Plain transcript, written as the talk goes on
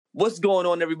What's going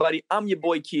on, everybody? I'm your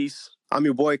boy Keith. I'm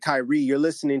your boy Kyrie. You're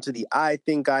listening to the I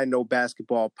Think I Know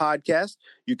Basketball podcast.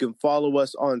 You can follow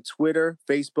us on Twitter,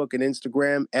 Facebook, and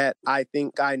Instagram at I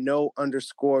Think I Know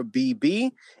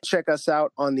 _BB. Check us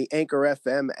out on the Anchor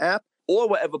FM app or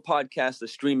whatever podcasts are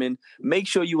streaming. Make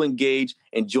sure you engage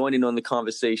and join in on the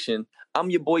conversation. I'm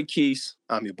your boy Keith.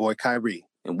 I'm your boy Kyrie.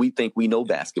 And we think we know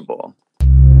basketball.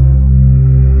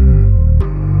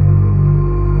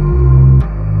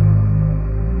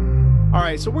 All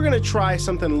right, so we're going to try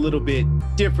something a little bit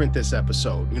different this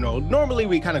episode. Normally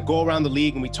we kind of go around the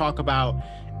league and we talk about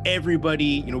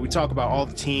everybody, we talk about all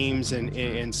the teams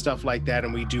and stuff like that,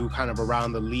 and we do kind of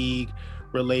around the league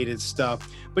related stuff.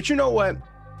 But you know what?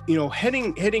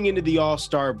 Heading into the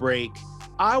All-Star break,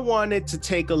 I wanted to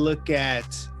take a look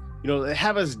at,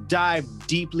 have us dive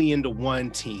deeply into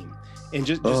one team and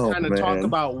just kind of talk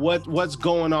about what's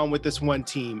going on with this one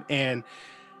team. And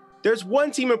there's one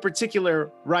team in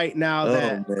particular right now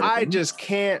that I just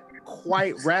can't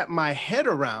quite wrap my head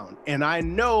around. And I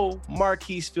know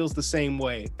Marquise feels the same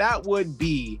way. That would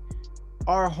be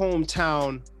our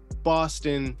hometown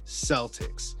Boston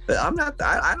Celtics. I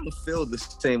don't feel the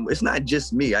same. It's not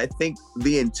just me. I think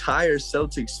the entire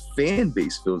Celtics fan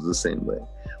base feels the same way.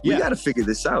 We got to figure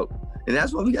this out. And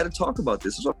that's why we got to talk about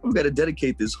this. That's why we got to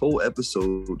dedicate this whole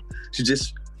episode to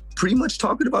just pretty much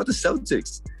talking about the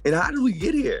Celtics and how did we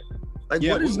get here?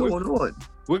 What is going on?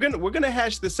 We're gonna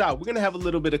hash this out. We're gonna have a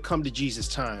little bit of come to Jesus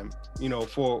time,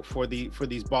 for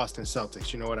these Boston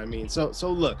Celtics. You know what I mean? So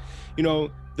look,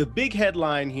 the big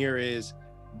headline here is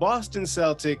Boston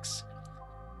Celtics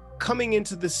coming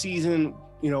into the season,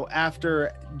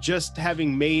 after just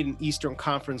having made an Eastern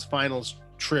Conference Finals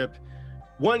trip,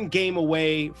 one game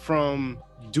away from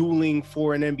dueling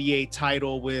for an NBA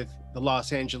title with the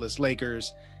Los Angeles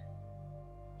Lakers.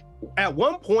 At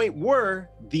one point were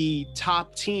the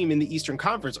top team in the Eastern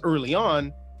Conference early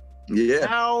on. Yeah.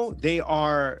 Now they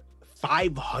are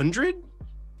 500.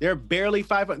 They're barely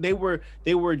 500. They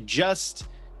were just,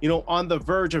 on the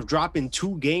verge of dropping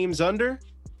 2 games under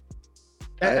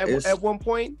at one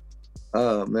point.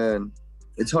 Oh man.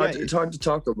 It's hard to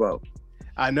talk about.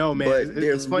 I know, man. But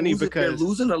it's funny because they're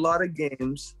losing a lot of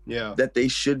games that they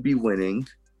should be winning.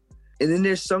 And then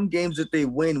there's some games that they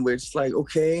win where it's like,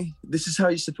 okay, this is how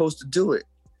you're supposed to do it.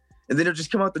 And then they'll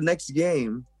just come out the next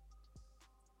game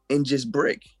and just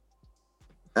break.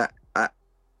 I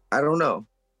don't know.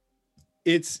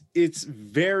 It's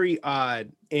very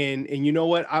odd. And you know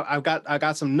what? I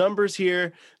got some numbers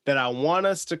here that I want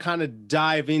us to kind of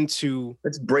dive into.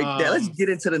 Let's break down. Let's get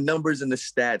into the numbers and the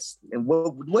stats. And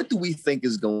what do we think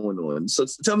is going on? So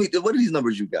tell me, what are these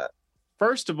numbers you got?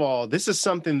 First of all, this is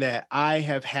something that I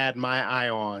have had my eye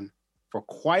on for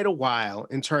quite a while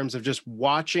in terms of just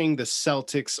watching the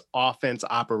Celtics offense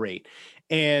operate.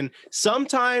 And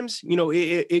sometimes,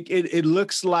 it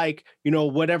looks like,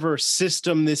 whatever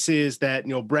system this is that,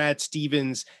 Brad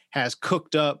Stevens has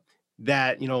cooked up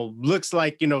that, looks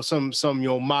like, some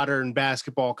modern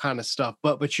basketball kind of stuff.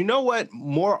 But you know what?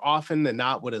 More often than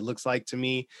not, what it looks like to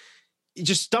me,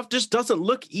 stuff just doesn't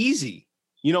look easy.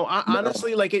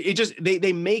 Honestly, like it just,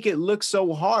 they make it look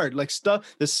so hard, like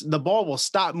the ball will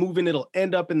stop moving. It'll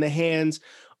end up in the hands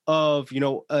of,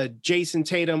 a Jason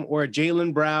Tatum or a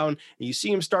Jaylen Brown. And you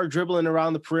see him start dribbling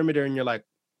around the perimeter and you're like,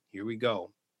 here we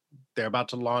go. They're about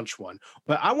to launch one.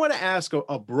 But I want to ask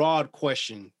a broad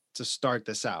question to start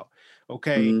this out.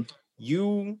 Okay. Mm-hmm.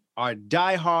 You are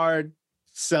diehard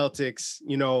Celtics,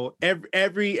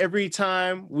 every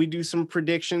time we do some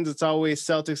predictions, it's always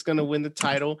Celtics going to win the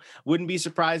title. Wouldn't be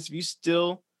surprised if you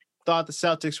still thought the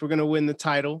Celtics were going to win the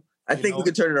title. I think we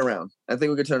could turn it around.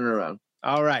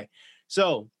 All right.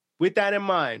 So with that in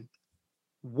mind,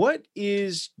 what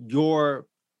is your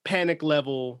panic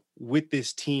level with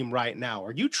this team right now?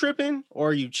 Are you tripping or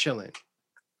are you chilling?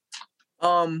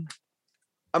 I'm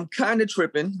kind of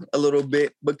tripping a little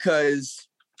bit because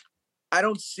I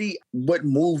don't see what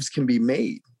moves can be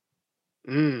made.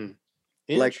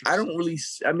 Like, I don't really,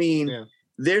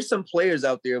 there's some players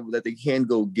out there that they can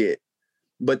go get,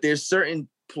 but there's certain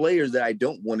players that I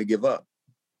don't want to give up.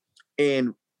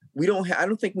 And I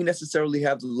don't think we necessarily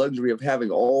have the luxury of having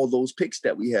all those picks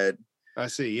that we had. I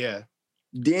see. Yeah.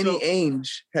 Danny Ainge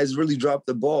has really dropped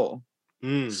the ball.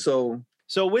 So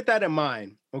with that in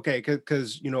mind, okay,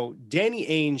 because, Danny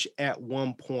Ainge at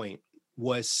one point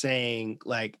was saying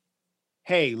like,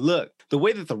 hey, look, the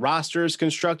way that the roster is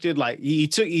constructed, like he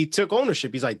took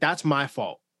ownership. He's like, that's my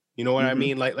fault. You know what I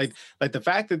mean? Like the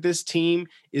fact that this team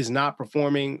is not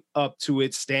performing up to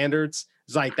its standards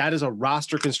is like, that is a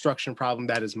roster construction problem.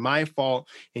 That is my fault.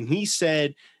 And he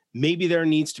said, maybe there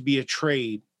needs to be a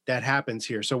trade that happens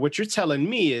here. So what you're telling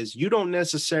me is you don't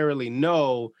necessarily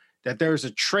know that there's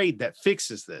a trade that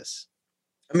fixes this.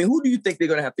 I mean, who do you think they're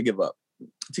going to have to give up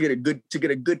to get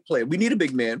a good player? We need a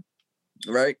big man,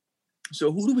 right?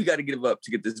 So who do we got to give up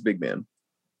to get this big man?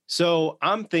 So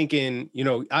I'm thinking,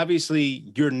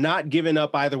 obviously you're not giving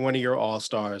up either one of your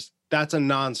all-stars. That's a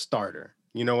non-starter.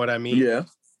 You know what I mean? Yeah.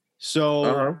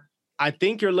 So I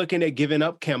think you're looking at giving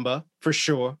up Kemba for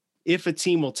sure. If a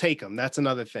team will take him, that's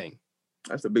another thing.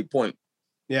 That's a big point.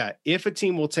 Yeah. If a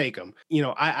team will take him,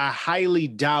 I highly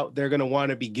doubt they're going to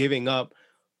want to be giving up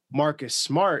Marcus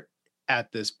Smart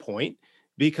at this point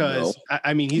because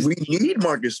we need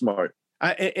Marcus Smart.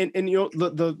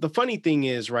 The funny thing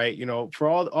is, right, for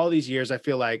all these years, I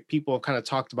feel like people have kind of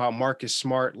talked about Marcus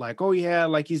Smart, like, oh yeah,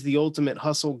 like he's the ultimate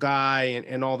hustle guy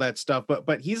and all that stuff.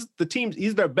 But he's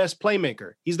their best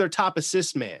playmaker. He's their top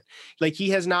assist man. Like he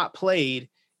has not played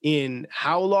in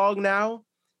how long now?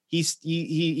 He's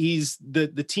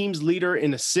the team's leader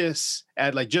in assists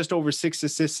at like just over 6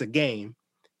 assists a game,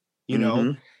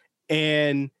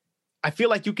 and I feel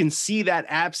like you can see that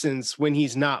absence when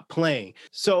he's not playing.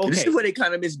 So okay. This is where they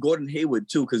kind of miss Gordon Hayward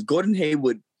too, because Gordon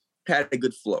Hayward had a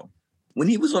good flow. When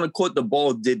he was on the court, the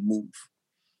ball did move.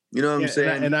 You know what I'm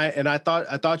saying? And I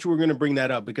thought you were going to bring that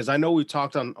up because I know we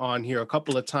talked on here a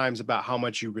couple of times about how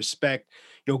much you respect,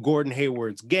 Gordon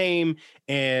Hayward's game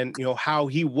and how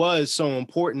he was so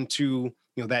important to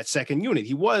that second unit.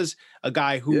 He was a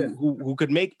guy who could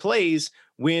make plays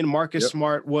when Marcus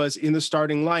Smart was in the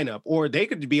starting lineup, or they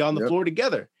could be on the floor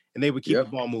together and they would keep the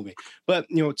ball moving. But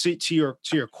to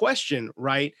your question,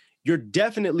 right? You're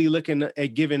definitely looking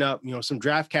at giving up, some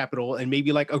draft capital and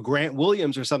maybe like a Grant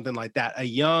Williams or something like that, a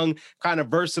young kind of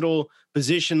versatile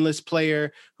positionless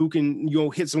player who can,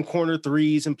 hit some corner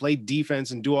threes and play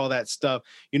defense and do all that stuff.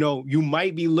 You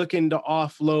might be looking to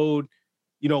offload,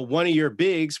 one of your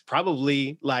bigs,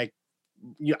 probably like,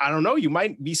 I don't know, you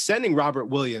might be sending Robert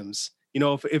Williams,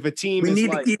 if a team we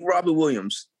need to keep Robert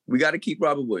Williams. We got to keep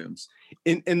Robert Williams.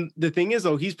 And the thing is,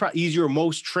 though, he's your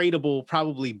most tradable,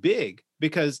 probably big,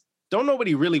 because don't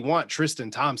nobody really want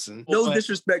Tristan Thompson. No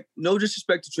disrespect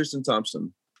to Tristan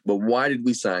Thompson, but why did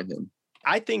we sign him?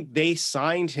 I think they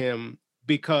signed him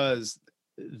because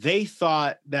they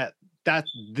thought that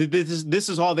this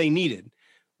is all they needed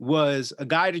was a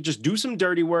guy to just do some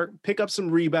dirty work, pick up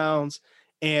some rebounds,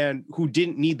 and who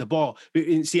didn't need the ball.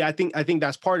 See, I think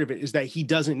that's part of it is that he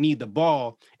doesn't need the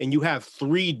ball, and you have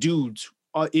 3 dudes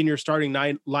in your starting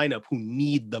lineup who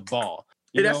need the ball.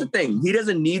 That's the thing. He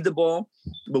doesn't need the ball,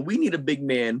 but we need a big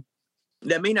man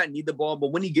that may not need the ball,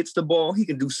 but when he gets the ball, he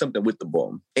can do something with the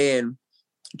ball. And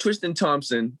Tristan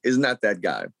Thompson is not that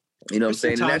guy. You know what I'm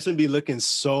saying? Thompson be looking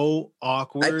so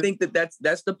awkward. I think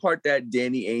that's the part that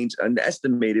Danny Ainge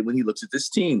underestimated when he looks at this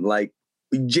team. Like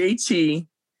JT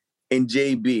and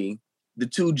JB, the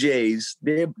 2 J's,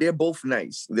 they're both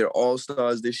nice. They're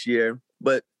all-stars this year,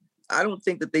 but I don't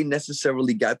think that they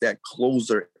necessarily got that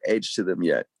closer edge to them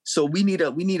yet. So we need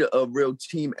a real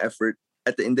team effort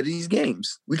at the end of these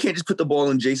games. We can't just put the ball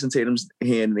in Jason Tatum's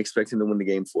hand and expect him to win the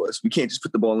game for us. We can't just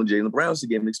put the ball in Jaylen Brown's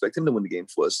game and expect him to win the game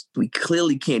for us. We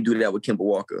clearly can't do that with Kemba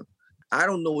Walker. I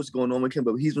don't know what's going on with Kemba,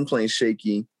 but he's been playing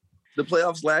shaky. The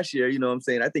playoffs last year,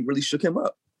 I think really shook him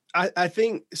up. I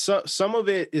think some of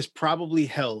it is probably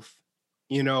health,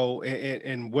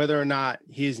 and whether or not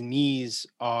his knees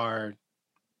are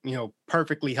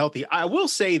perfectly healthy. I will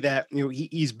say that,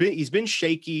 he's been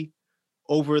shaky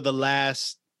over the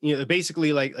last,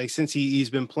 basically like since he's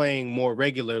been playing more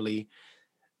regularly.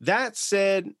 That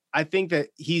said, I think that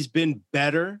he's been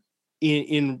better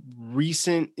in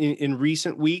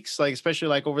recent weeks, like especially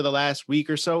like over the last week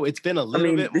or so. It's been a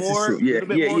little bit more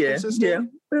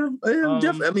consistent. Yeah,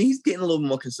 definitely. I mean, he's getting a little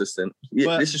more consistent. Yeah,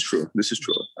 but, this is true.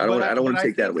 I don't want to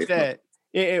take that away from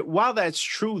him. While that's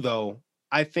true, though,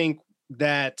 I think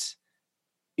that,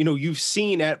 you've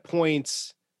seen at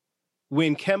points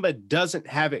when Kemba doesn't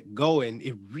have it going,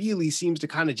 it really seems to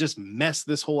kind of just mess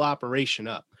this whole operation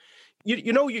up.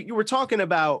 You were talking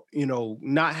about,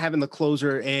 not having the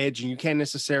closer edge, and you can't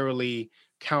necessarily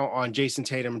count on Jason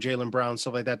Tatum, Jaylen Brown,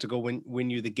 stuff like that to go win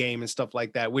you the game and stuff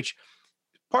like that, which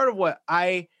part of what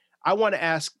I want to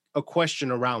ask a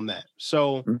question around that.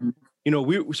 So,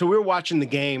 we were watching the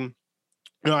game.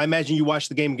 I imagine you watched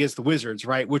the game against the Wizards,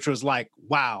 right? Which was like,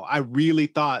 wow, I really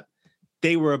thought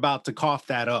they were about to cough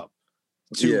that up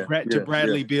to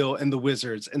Bradley Beal and the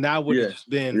Wizards. And that would have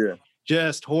been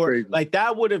just horrible. Like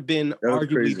that would have been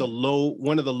arguably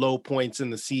one of the low points in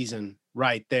the season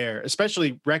right there,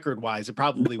 especially record wise. It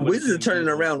probably would. Wizards are turning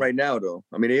around right now, though.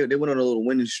 I mean, they went on a little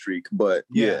winning streak, but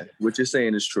what you're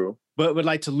saying is true. but would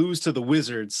like to lose to the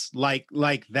Wizards like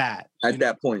that at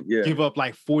that point. Yeah. Give up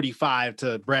like 45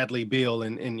 to Bradley Beal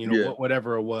and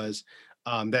whatever it was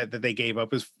that they gave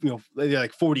up is,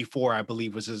 like 44, I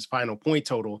believe was his final point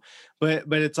total.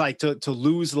 But it's like to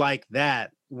lose like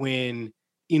that when,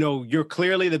 you're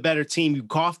clearly the better team. You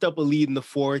coughed up a lead in the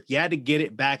fourth. You had to get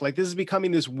it back. Like this is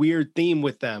becoming this weird theme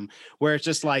with them where it's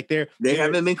just like they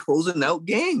haven't been closing out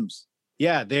games.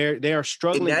 Yeah, they are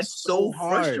struggling. And that's so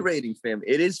frustrating, fam.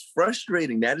 It is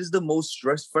frustrating. That is the most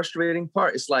frustrating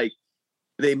part. It's like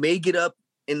they may get up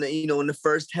in the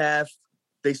first half.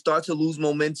 They start to lose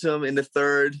momentum in the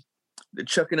third. They're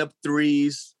chucking up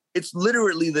threes. It's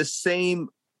literally the same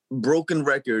broken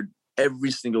record every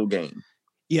single game.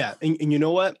 Yeah, and you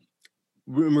know what?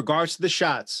 In regards to the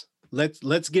shots,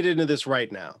 let's get into this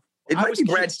right now. It might be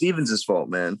Brad Stevens' fault,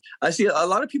 man. I see a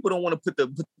lot of people don't want to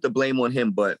put the blame on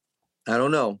him, but I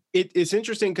don't know. It's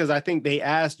interesting because I think they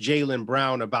asked Jaylen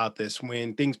Brown about this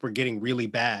when things were getting really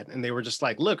bad. And they were just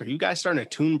like, look, are you guys starting to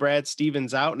tune Brad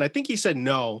Stevens out? And I think he said,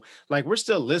 no, like we're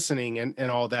still listening and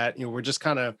all that. We're just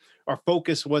kind of, our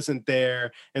focus wasn't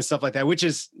there and stuff like that, which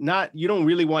is not, you don't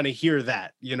really want to hear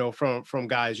that, from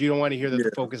guys. You don't want to hear that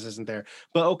the focus isn't there.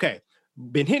 But okay,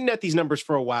 been hitting at these numbers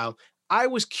for a while. I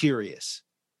was curious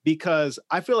because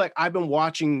I feel like I've been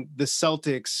watching the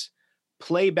Celtics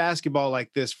play basketball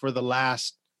like this for the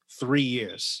last 3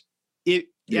 years,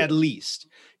 at least,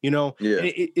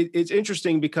 it's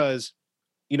interesting because,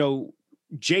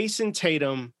 Jason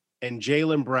Tatum and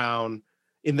Jaylen Brown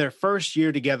in their first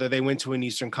year together, they went to an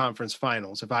Eastern Conference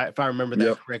Finals. If I remember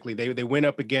that correctly, they went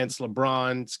up against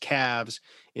LeBron's Cavs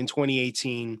in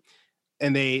 2018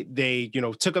 and they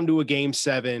took them to a game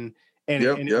 7 and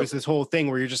it was this whole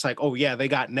thing where you're just like, oh yeah, they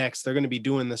got next. They're going to be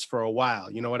doing this for a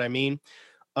while. You know what I mean?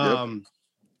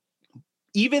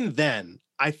 Even then,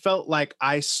 I felt like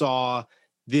I saw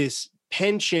this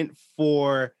penchant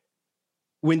for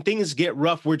when things get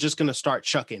rough, we're just going to start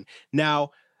chucking.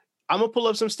 Now, I'm going to pull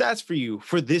up some stats for you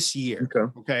for this year.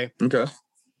 Okay.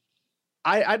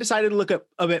 I decided to look up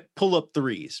a bit pull-up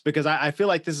threes because I feel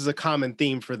like this is a common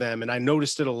theme for them. And I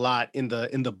noticed it a lot in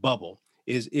the bubble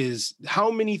is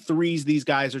how many threes these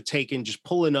guys are taking, just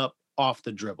pulling up off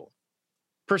the dribble.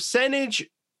 Percentage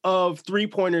of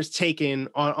three-pointers taken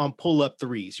on pull-up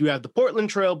threes. You have the Portland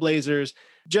Trail Blazers,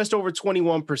 just over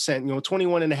 21%,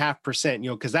 21.5%,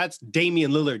 because that's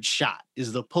Damian Lillard's shot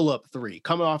is the pull-up three.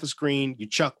 Coming off a screen, you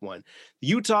chuck one. The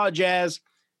Utah Jazz,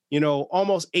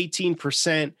 almost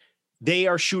 18%. They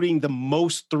are shooting the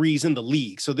most threes in the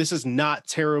league. So this is not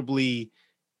terribly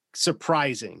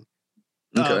surprising.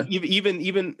 Okay.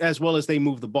 Even as well as they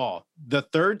move the ball. The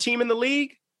third team in the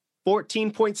league,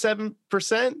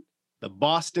 14.7%. The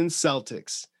Boston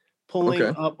Celtics pulling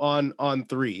up on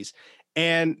threes,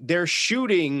 and they're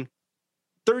shooting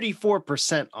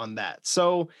 34% on that.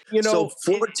 So, so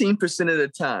 14% of the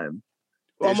time,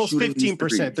 almost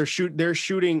 15%. They're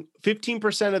shooting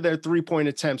 15% of their 3-point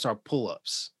attempts are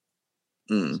pull-ups.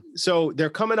 So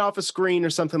they're coming off a screen or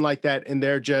something like that, and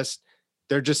they're just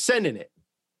sending it.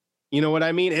 You know what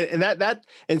I mean?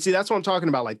 And see, that's what I'm talking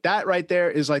about. Like that right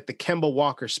there is like the Kemba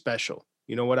Walker special.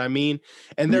 You know what I mean?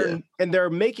 And they're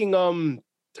making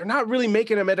they're not really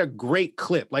making them at a great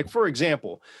clip. Like, for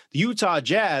example, the Utah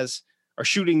Jazz are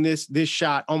shooting this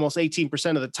shot almost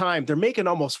 18% of the time. They're making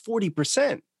almost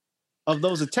 40% of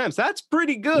those attempts. That's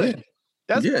pretty good.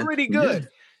 That's pretty good.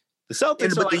 The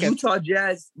Celtics but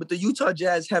the Utah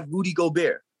Jazz have Rudy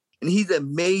Gobert, and he's a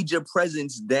major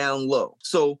presence down low.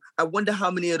 So I wonder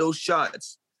how many of those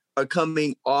shots are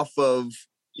coming off of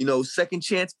second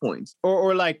chance points.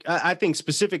 Or like, I think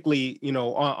specifically,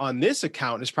 on this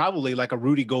account is probably like a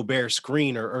Rudy Gobert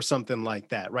screen or something like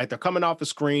that, right? They're coming off a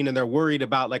screen and they're worried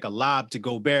about like a lob to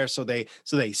Gobert. So they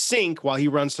sink while he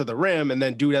runs to the rim and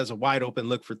then dude has a wide open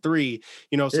look for three,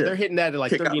 so they're hitting that at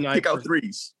like 39. Pick out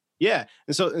threes. Yeah.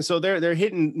 And so they're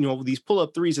hitting, these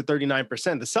pull-up threes at 39%.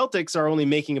 The Celtics are only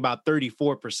making about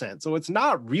 34%. So it's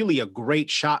not really a great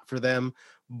shot for them.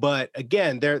 But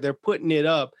again, they're putting it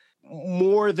up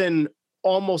more than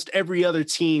almost every other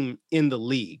team in the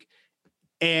league.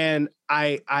 And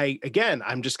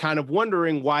I'm just kind of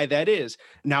wondering why that is.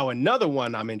 Now, another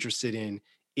one I'm interested in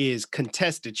is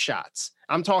contested shots.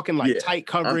 I'm talking like tight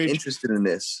coverage. I'm interested in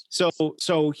this.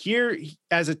 So here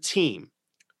as a team,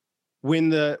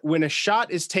 when a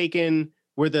shot is taken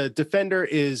where the defender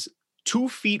is 2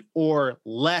 feet or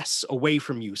less away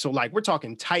from you. So like we're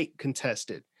talking tight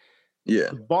contested. Yeah.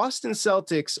 The Boston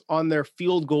Celtics on their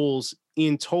field goals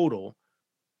in total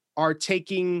are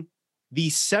taking the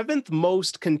 7th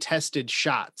most contested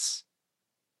shots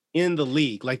in the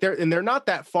league. Like they're not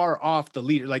that far off the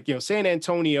leader. Like, San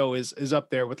Antonio is up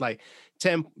there with like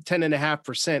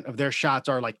 10.5% of their shots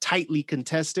are like tightly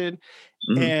contested.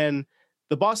 Mhm. And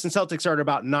the Boston Celtics are at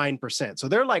about 9%. So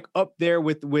they're like up there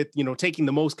with, taking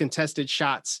the most contested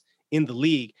shots in the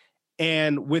league.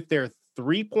 And with their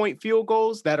 3-point field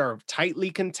goals that are tightly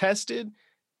contested,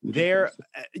 they're,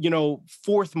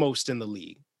 fourth most in the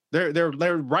league. They're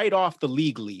right off the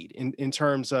league lead in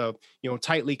terms of,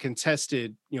 tightly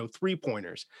contested,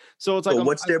 3-pointers. So it's like, so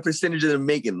what's their percentage of them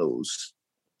making those?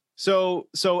 So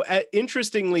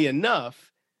interestingly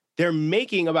enough, they're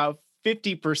making about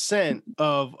 50%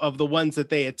 of the ones that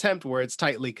they attempt where it's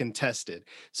tightly contested.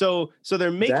 So they're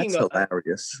making That's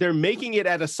hilarious. They're making it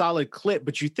at a solid clip,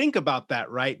 but you think about that,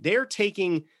 right? They're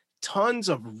taking tons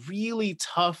of really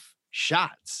tough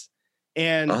shots.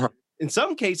 And in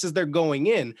some cases they're going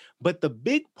in, but the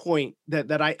big point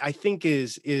that I think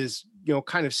is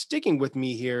kind of sticking with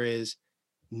me here is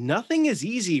nothing is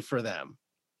easy for them.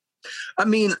 I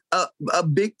mean, a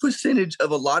big percentage of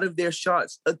a lot of their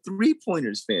shots are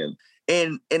 3-pointers, fam.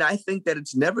 And I think that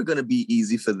it's never going to be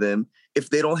easy for them if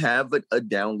they don't have a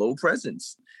down low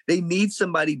presence. They need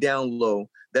somebody down low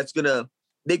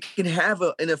they can have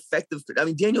an effective. I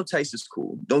mean, Daniel Theis is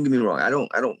cool. Don't get me wrong. I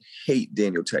don't hate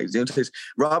Daniel Theis.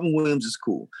 Robin Williams is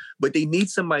cool, but they need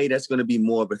somebody that's going to be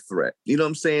more of a threat. You know what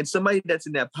I'm saying? Somebody that's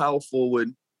in that power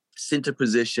forward center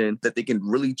position that they can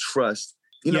really trust.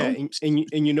 And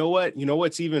you know what? You know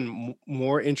what's even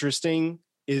more interesting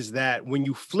is that when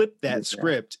you flip that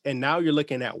script and now you're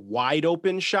looking at wide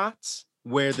open shots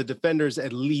where the defender's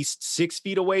at least 6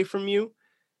 feet away from you,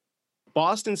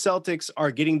 Boston Celtics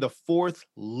are getting the 4th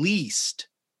least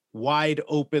wide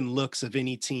open looks of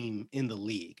any team in the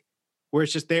league, where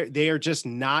it's just they are just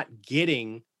not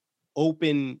getting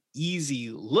open,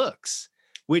 easy looks,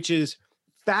 which is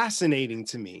fascinating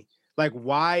to me. Like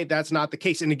why that's not the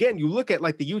case. And again, you look at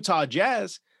like the Utah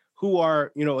Jazz, who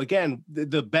are, again,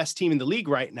 the best team in the league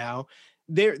right now.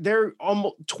 They're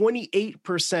almost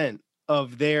 28%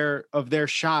 of their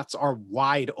shots are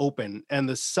wide open, and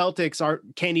the Celtics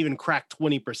can't even crack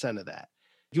 20% of that.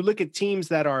 You look at teams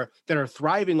that are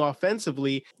thriving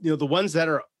offensively, the ones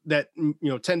that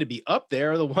tend to be up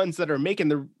there are the ones that are making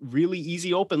the really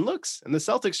easy open looks, and the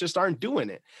Celtics just aren't doing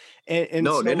it. And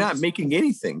no, they're not making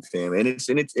anything, fam, and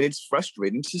it's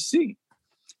frustrating to see.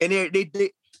 And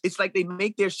they it's like they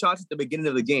make their shots at the beginning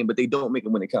of the game, but they don't make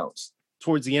them when it counts.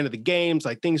 Towards the end of the games,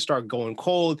 like things start going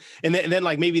cold, and then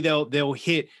like maybe they'll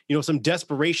hit some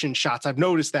desperation shots. I've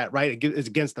noticed that, right? It's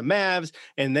against the Mavs,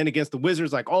 and then against the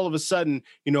Wizards, like all of a sudden,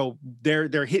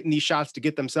 they're hitting these shots to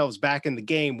get themselves back in the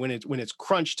game when it's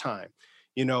crunch time,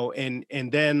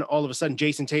 and then all of a sudden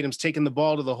Jason Tatum's taking the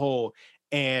ball to the hole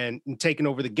and taking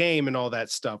over the game and all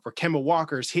that stuff. Or Kemba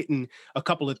Walker's hitting a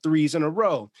couple of threes in a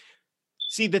row.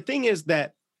 See, the thing is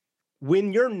that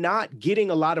when you're not getting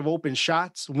a lot of open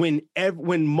shots, when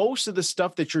most of the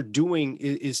stuff that you're doing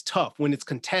is tough, when it's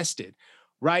contested,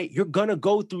 right? You're going to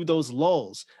go through those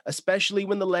lulls, especially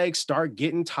when the legs start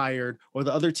getting tired or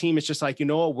the other team is just like,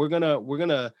 we're going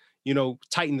to,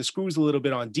 tighten the screws a little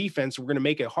bit on defense. We're going to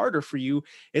make it harder for you.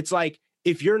 It's like,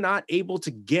 if you're not able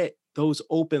to get those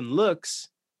open looks,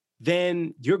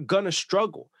 then you're going to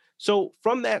struggle. So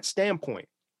from that standpoint,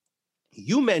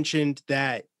 you mentioned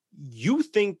that you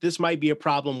think this might be a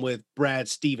problem with Brad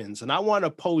Stevens. And I want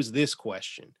to pose this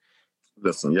question.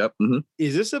 Listen, yep. Mm-hmm.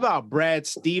 Is this about Brad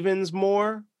Stevens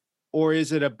more, or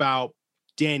is it about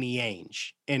Danny Ainge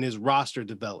and his roster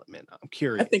development? I'm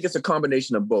curious. I think it's a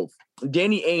combination of both.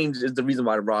 Danny Ainge is the reason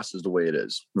why the roster is the way it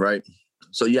is, right?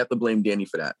 So you have to blame Danny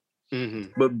for that.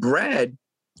 Mm-hmm. But Brad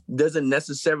doesn't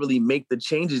necessarily make the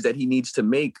changes that he needs to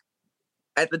make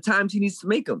at the times he needs to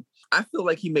make them. I feel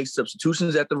like he makes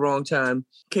substitutions at the wrong time.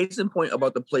 Case in point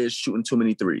about the players shooting too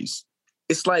many threes.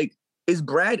 It's like, is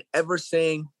Brad ever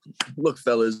saying, look,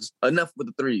 fellas, enough with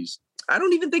the threes? I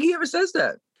don't even think he ever says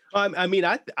that. I mean,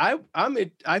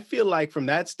 I feel like from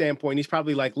that standpoint, he's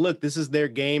probably like, look, this is their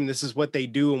game. This is what they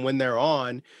do. And when they're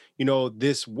on,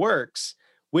 this works,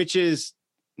 which is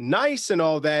nice and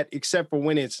all that, except for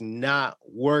when it's not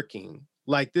working.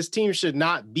 Like this team should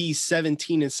not be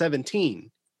 17-17.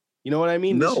 You know what I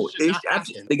mean? No,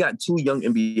 they got 2 young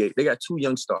NBA. They got 2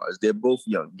 young stars. They're both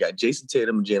young. You got Jason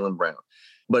Tatum and Jaylen Brown.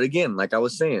 But again, like I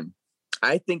was saying,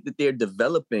 I think that they're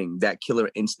developing that killer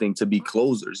instinct to be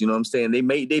closers. You know what I'm saying? They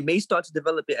may start to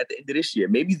develop it at the end of this year.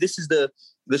 Maybe this is the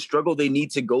struggle they need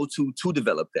to go to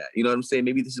develop that. You know what I'm saying?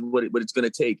 Maybe this is what it's going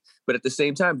to take. But at the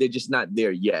same time, they're just not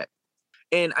there yet.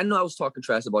 And I know I was talking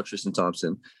trash about Tristan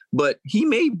Thompson, but he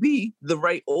may be the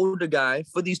right older guy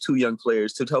for these two young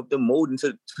players to help them mold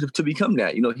into to become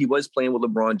that. You know, he was playing with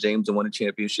LeBron James and won a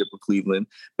championship with Cleveland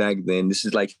back then. This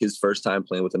is like his first time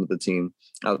playing with another team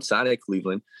outside of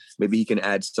Cleveland. Maybe he can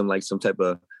add some type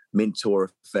of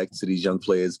mentor effect to these young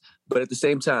players. But at the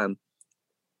same time,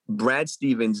 Brad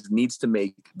Stevens needs to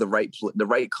make the right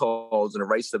calls and the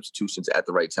right substitutions at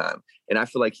the right time. And I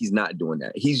feel like he's not doing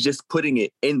that. He's just putting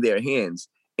it in their hands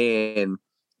and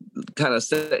kind of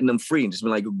setting them free and just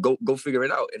being like, go figure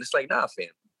it out. And it's like, nah, fam,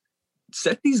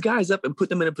 set these guys up and put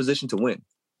them in a position to win.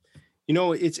 You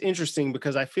know, it's interesting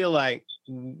because I feel like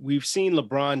we've seen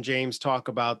LeBron James talk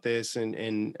about this and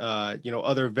you know,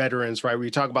 other veterans, right?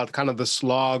 We talk about kind of the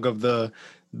slog of the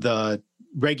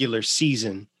regular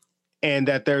season. And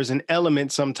that there's an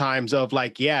element sometimes of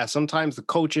like, yeah, sometimes the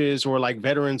coaches or like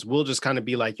veterans will just kind of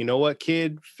be like, you know what,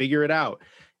 kid, figure it out.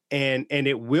 And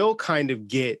it will kind of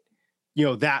get, you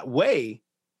know, that way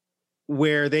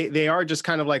where they are just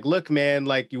kind of like, look, man,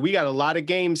 like we got a lot of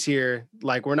games here.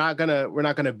 Like we're not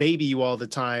gonna baby you all the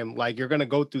time. Like you're gonna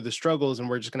go through the struggles and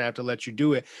we're just gonna have to let you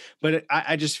do it. But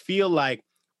I just feel like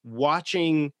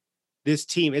watching this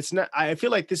team, I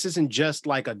feel like this isn't just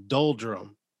like a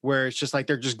doldrum, where it's just like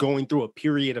they're just going through a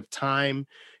period of time,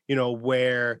 you know,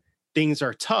 where things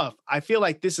are tough. I feel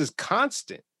like this is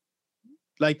constant.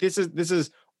 Like this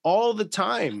is all the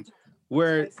time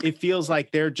where it feels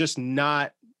like they just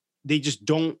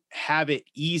don't have it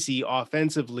easy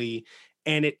offensively,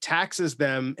 and it taxes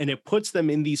them and it puts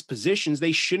them in these positions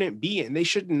they shouldn't be in. They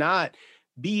should not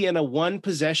be in a one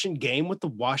possession game with the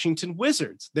Washington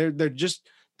Wizards.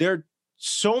 They're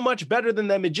so much better than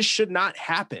them. It just should not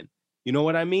happen. You know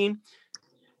what I mean?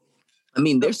 I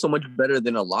mean, they're so much better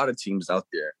than a lot of teams out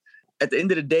there. At the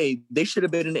end of the day, they should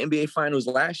have been in the NBA Finals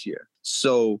last year.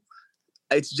 So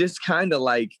it's just kind of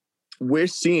like we're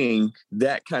seeing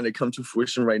that kind of come to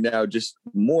fruition right now, just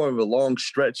more of a long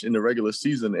stretch in the regular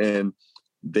season. And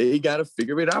they got to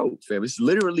figure it out, fam. It's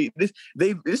literally, this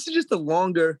is just a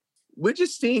longer, we're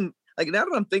just seeing, like now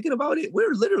that I'm thinking about it,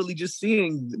 we're literally just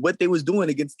seeing what they was doing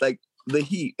against like the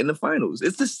Heat in the finals.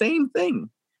 It's the same thing.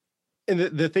 And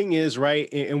the thing is, right,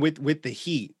 and with the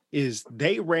Heat, is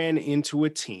they ran into a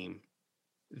team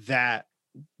that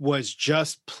was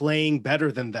just playing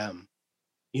better than them.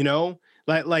 You know,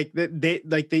 like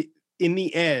they in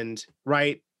the end,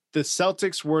 right? The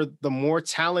Celtics were the more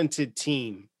talented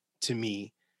team to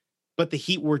me, but the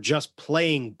Heat were just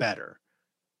playing better.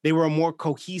 They were a more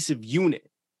cohesive unit.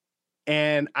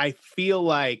 And I feel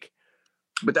like,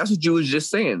 but that's what you was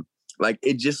just saying. Like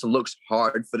it just looks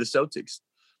hard for the Celtics.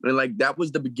 And like that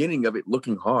was the beginning of it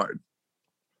looking hard.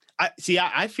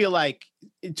 I feel like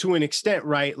to an extent,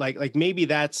 right? Like maybe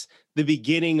that's the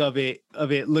beginning of it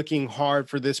looking hard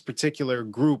for this particular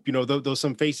group. You know, though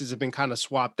some faces have been kind of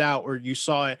swapped out, or you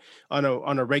saw it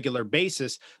on a regular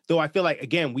basis. Though I feel like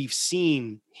again we've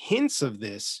seen hints of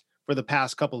this for the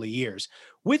past couple of years.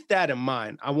 With that in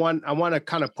mind, I want to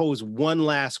kind of pose one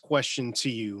last question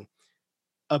to you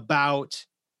about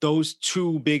those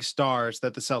two big stars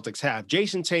that the Celtics have,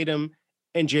 Jason Tatum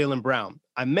and Jaylen Brown.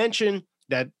 I mentioned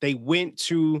that they went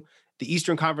to the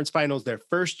Eastern Conference Finals their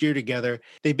first year together.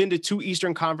 They've been to 2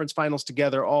 Eastern Conference Finals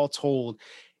together, all told.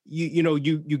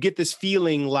 You get this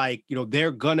feeling like, you know,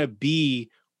 they're gonna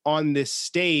be on this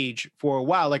stage for a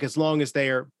while, like as long as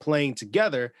they're playing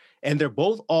together. And they're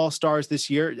both all-stars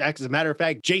this year. As a matter of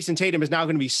fact, Jason Tatum is now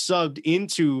going to be subbed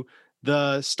into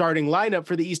the starting lineup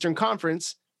for the Eastern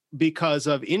Conference because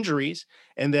of injuries.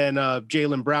 And then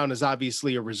Jaylen Brown is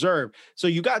obviously a reserve. So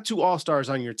you got 2 all-stars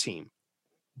on your team.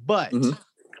 But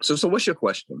so what's your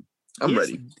question? I'm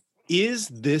ready. Is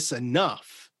this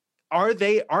enough? Are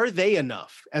they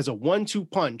enough as a 1-2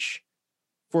 punch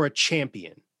for a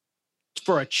champion,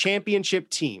 for a championship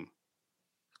team?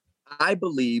 I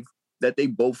believe that they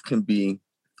both can be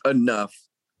enough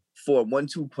for a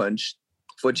 1-2 punch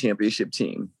for a championship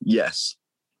team. Yes.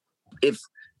 If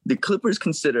the Clippers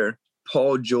consider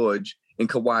Paul George and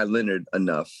Kawhi Leonard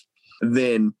enough,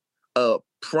 then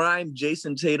prime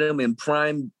Jason Tatum and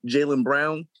prime Jaylen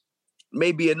Brown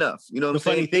may be enough. You know what I'm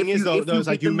saying? The funny thing is, though, it's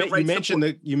like you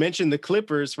mentioned the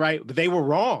Clippers, right? But they were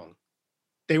wrong.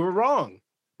 They were wrong,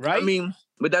 right? I mean,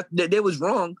 but that was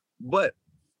wrong. But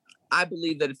I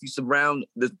believe that if you surround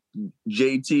the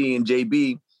JT and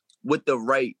JB with the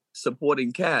right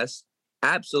supporting cast,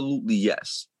 absolutely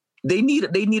yes. They need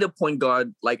a point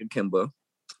guard like a Kemba.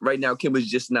 Right now, Kemba's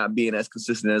just not being as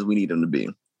consistent as we need him to be.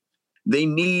 They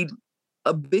need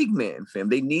a big man, fam.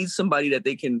 They need somebody that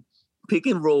they can pick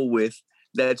and roll with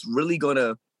that's really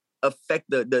gonna affect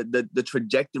the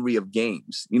trajectory of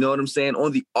games. You know what I'm saying?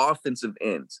 On the offensive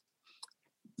end.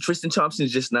 Tristan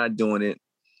Thompson's just not doing it.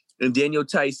 And Daniel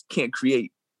Theis can't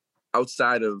create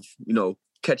outside of,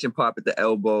 catch and pop at the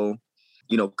elbow,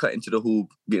 cut into the hoop,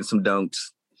 getting some dunks,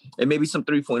 and maybe some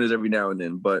 3-pointers every now and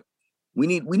then. But we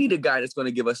need a guy that's going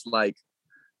to give us like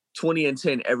 20 and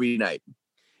 10 every night.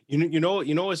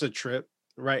 It's a trip,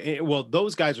 right? Well,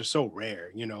 those guys are so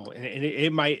rare, and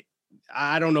it might.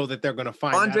 I don't know that they're going to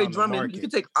find Andre Drummond.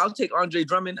 I'll take Andre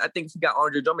Drummond. I think if you got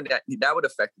Andre Drummond, that would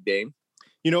affect the game.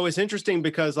 It's interesting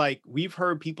because like we've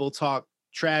heard people talk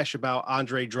trash about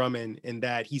Andre Drummond and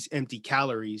that he's empty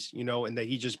calories, and that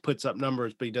he just puts up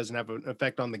numbers, but he doesn't have an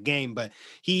effect on the game. But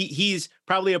he's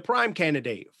probably a prime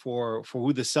candidate for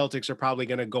who the Celtics are probably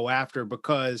going to go after,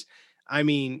 because I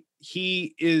mean,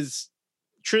 he is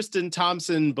Tristan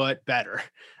Thompson, but better.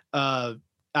 I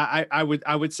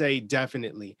would say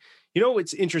definitely.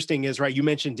 What's interesting is, right, you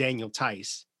mentioned Daniel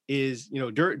Theis is,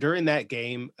 during that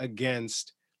game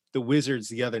against the Wizards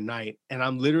the other night, and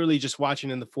I'm literally just watching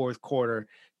in the fourth quarter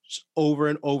just over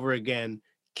and over again,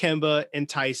 Kemba and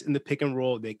Theis in the pick and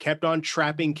roll. They kept on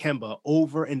trapping Kemba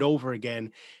over and over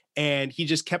again, and he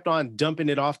just kept on dumping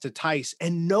it off to Theis,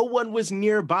 and no one was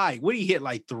nearby. What he hit,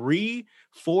 like 3-4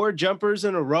 jumpers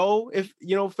in a row? If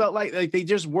felt like they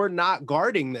just were not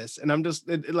guarding this, and I'm just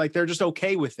like, they're just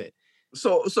okay with it.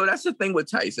 So that's the thing with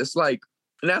Theis. It's like,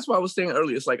 and that's why I was saying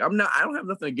earlier, it's like I don't have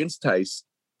nothing against Theis.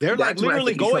 They're like,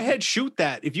 literally, go ahead, shoot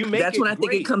that. If you make that's it when I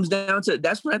think great. it comes down to.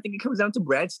 That's when I think it comes down to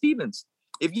Brad Stevens.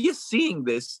 If you're seeing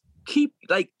this,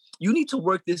 you need to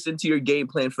work this into your game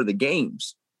plan for the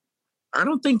games. I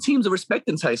don't think teams are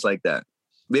respecting Theis like that.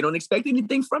 They don't expect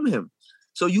anything from him.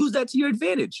 So use that to your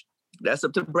advantage. That's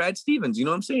up to Brad Stevens. You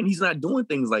know what I'm saying? He's not doing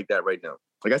things like that right now.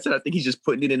 Like I said, I think he's just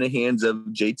putting it in the hands of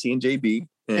JT and JB.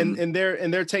 And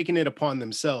they're taking it upon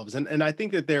themselves. And I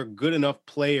think that they're good enough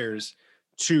players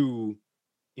to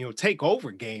take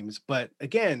over games. But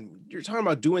again, you're talking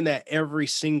about doing that every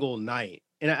single night.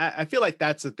 And I feel like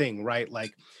that's the thing, right?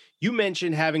 Like you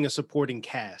mentioned having a supporting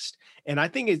cast. And I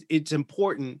think it's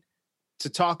important to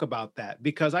talk about that,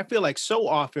 because I feel like so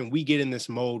often we get in this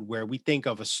mode where we think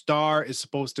of a star is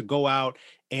supposed to go out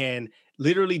and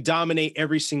literally dominate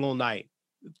every single night,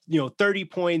 30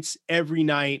 points every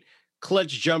night,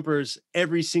 clutch jumpers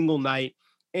every single night.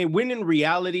 And when in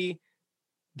reality,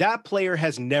 that player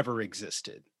has never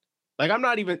existed. Like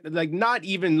not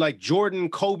even like Jordan,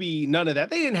 Kobe, none of that.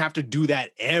 They didn't have to do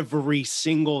that every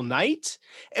single night.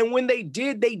 And when they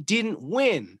did, they didn't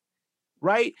win,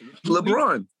 right?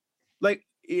 LeBron.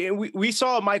 We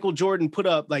saw Michael Jordan put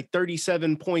up like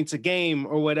 37 points a game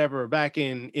or whatever back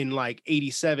in like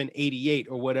 87, 88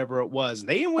 or whatever it was.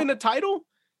 They didn't win a title.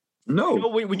 No.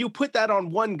 When you put that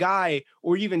on one guy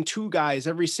or even two guys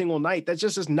every single night, that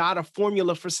just is not a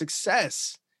formula for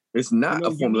success. It's not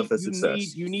a formula for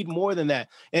success. You need more than that.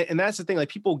 And that's the thing. Like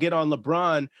people get on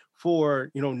LeBron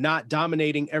for, not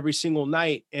dominating every single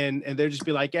night. And they'll just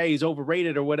be like, yeah, he's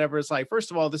overrated or whatever. It's like,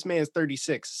 first of all, this man's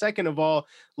 36. Second of all,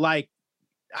 like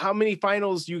how many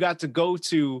finals you got to go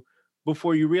to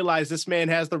before you realize this man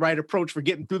has the right approach for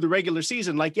getting through the regular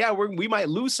season? Like, yeah, we might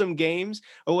lose some games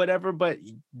or whatever, but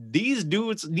these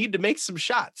dudes need to make some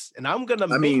shots, and I'm going to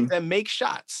make them make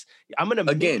shots. I'm going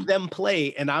to make them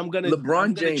play, and I'm going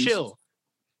to chill.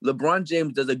 LeBron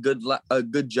James does a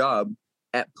good job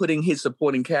at putting his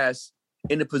supporting cast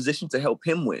in a position to help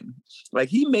him win. Like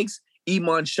he makes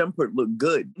Iman Shumpert look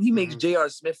good. He makes J.R.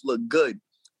 Smith look good.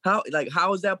 How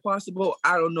is that possible?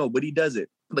 I don't know, but he does it.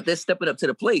 But they're stepping up to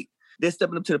the plate. They're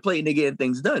stepping up to the plate and they're getting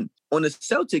things done. On the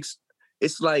Celtics,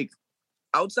 it's like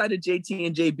outside of JT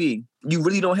and JB, you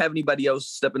really don't have anybody else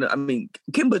stepping up. I mean,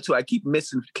 Kemba too. I keep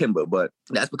missing Kemba, but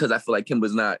that's because I feel like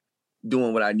Kemba's not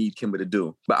doing what I need Kemba to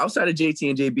do. But outside of JT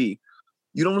and JB,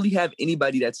 you don't really have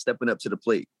anybody that's stepping up to the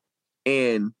plate.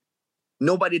 And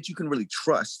nobody that you can really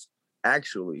trust,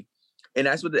 actually. And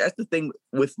that's the thing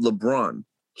with LeBron.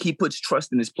 He puts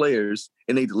trust in his players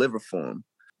and they deliver for him.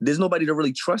 There's nobody to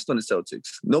really trust on the Celtics.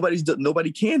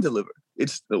 Nobody can deliver.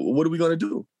 It's what are we going to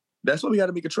do? That's why we got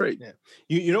to make a trade. Yeah.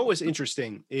 You know what's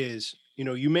interesting is,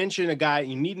 you mentioned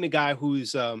you needing a guy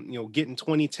who's getting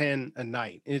 20-10 a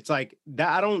night. And it's like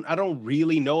that. I don't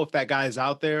really know if that guy is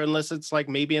out there unless it's like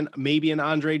maybe an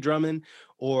Andre Drummond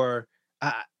or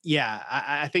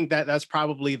I think that's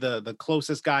probably the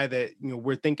closest guy that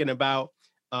we're thinking about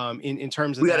in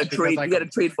terms of we got to trade. We got to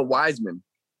trade for Wiseman.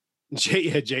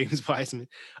 James Wiseman.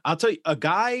 I'll tell you, a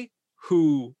guy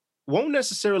who won't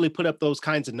necessarily put up those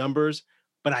kinds of numbers,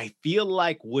 but I feel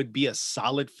like would be a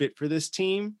solid fit for this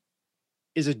team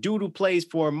is a dude who plays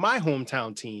for my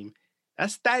hometown team.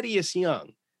 That's Thaddeus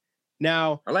Young.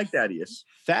 Now, I like Thaddeus.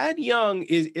 Thad Young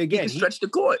is, again, he can stretch the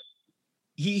court.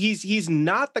 he's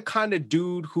not the kind of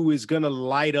dude who is gonna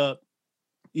light up,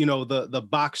 the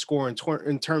box score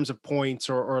in terms of points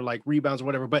or like rebounds or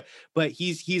whatever. But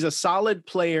he's a solid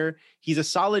player. He's a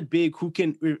solid big who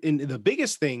can. And the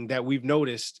biggest thing that we've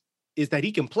noticed is that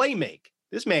he can play make.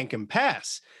 This man can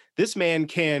pass. This man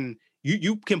can.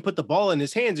 You can put the ball in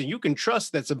his hands and you can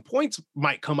trust that some points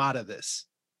might come out of this.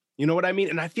 You know what I mean?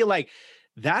 And I feel like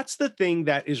that's the thing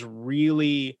that is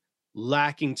really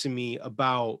lacking to me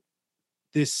about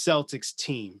this Celtics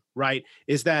team, right?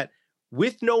 Is that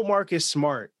with no Marcus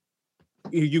Smart,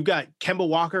 you've got Kemba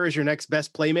Walker as your next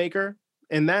best playmaker,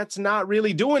 and that's not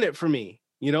really doing it for me.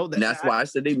 And that's why I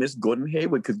said they missed Gordon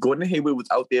Hayward, because Gordon Hayward was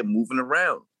out there moving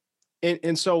around.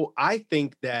 And so I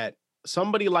think that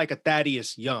somebody like a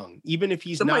Thaddeus Young, even if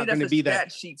he's not going to be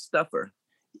that sheet stuffer,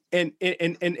 and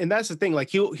that's the thing, like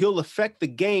he'll affect the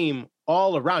game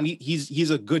all around.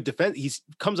 He's a good defense. He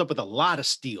comes up with a lot of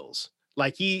steals.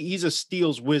 Like he's a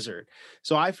steals wizard.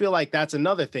 So I feel like that's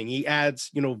another thing. He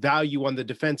adds, value on the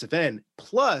defensive end.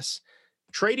 Plus,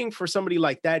 trading for somebody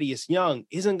like Thaddeus Young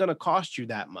isn't going to cost you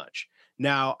that much.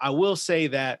 Now, I will say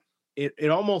that it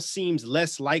almost seems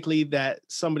less likely that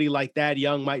somebody like Thad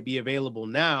Young might be available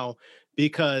now,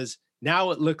 because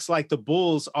now it looks like the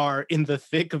Bulls are in the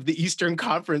thick of the Eastern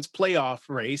Conference playoff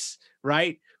race,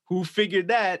 right? Who figured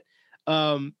that?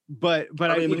 But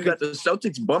I mean, when you got the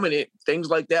Celtics bumming it, things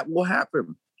like that will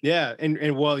happen. Yeah, and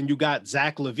you got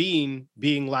Zach LaVine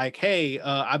being like, "Hey,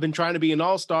 I've been trying to be an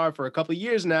all-star for a couple of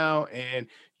years now, and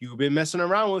you've been messing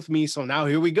around with me, so now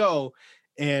here we go."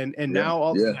 And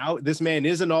now this man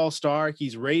is an all-star.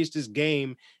 He's raised his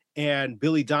game, and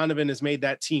Billy Donovan has made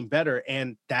that team better.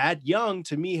 And Thad Young,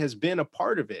 to me, has been a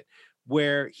part of it,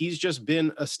 where he's just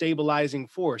been a stabilizing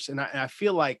force. And I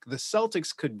feel like the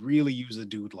Celtics could really use a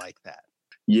dude like that.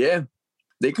 Yeah,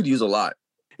 they could use a lot.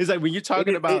 It's like when you're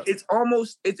talking about... It's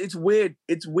almost, it's weird.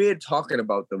 It's weird talking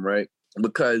about them, right?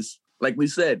 Because like we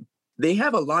said, they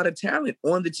have a lot of talent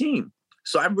on the team.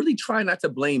 So I really try not to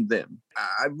blame them.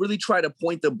 I really try to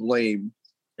point the blame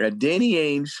at Danny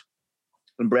Ainge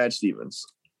and Brad Stevens.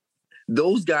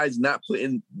 Those guys not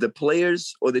putting the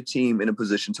players or the team in a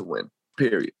position to win,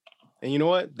 period. And you know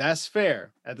what? That's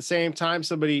fair. At the same time,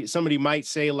 somebody might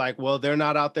say like, well, they're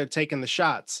not out there taking the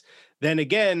shots. Then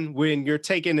again, when you're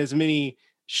taking as many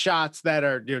shots that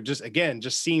are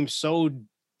just seem so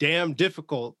damn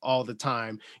difficult all the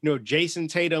time. Jason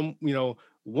Tatum,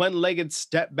 one-legged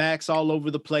step backs all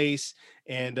over the place.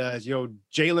 And,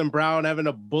 Jaylen Brown having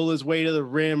to bull his way to the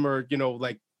rim, or,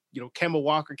 Kemba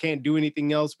Walker can't do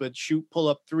anything else but pull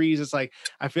up threes. It's like,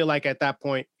 I feel like at that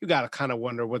point, you got to kind of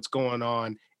wonder what's going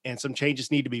on, and some changes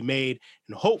need to be made.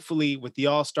 And hopefully with the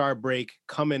All-Star break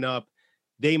coming up,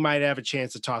 they might have a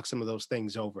chance to talk some of those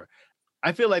things over.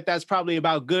 I feel like that's probably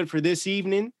about good for this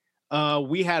evening.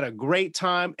 We had a great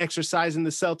time exercising the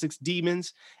Celtics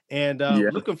demons, and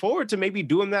looking forward to maybe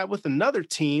doing that with another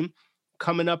team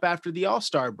coming up after the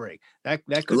All-Star break. That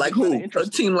could like be who? A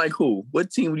team like who? What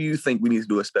team do you think we need to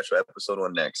do a special episode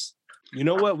on next? You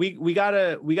know what? We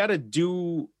gotta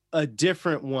do a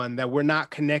different one that we're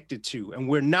not connected to, and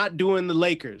we're not doing the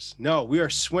Lakers. No, we are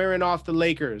swearing off the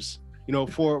Lakers.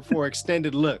 For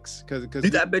extended looks,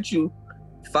 because I bet you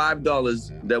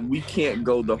 $5 that we can't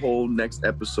go the whole next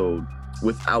episode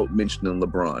without mentioning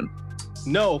LeBron.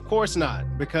 No, of course not,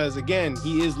 because again,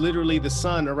 he is literally the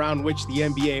sun around which the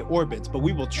NBA orbits, but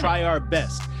we will try our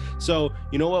best. So,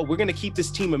 you know what? We're going to keep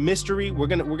this team a mystery. We're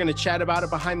going to chat about it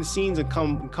behind the scenes and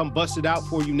come bust it out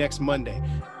for you next Monday.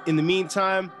 In the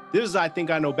meantime, this is I Think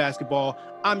I Know Basketball.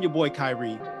 I'm your boy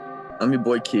Kyrie. I'm your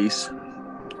boy Keith.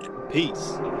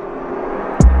 Peace.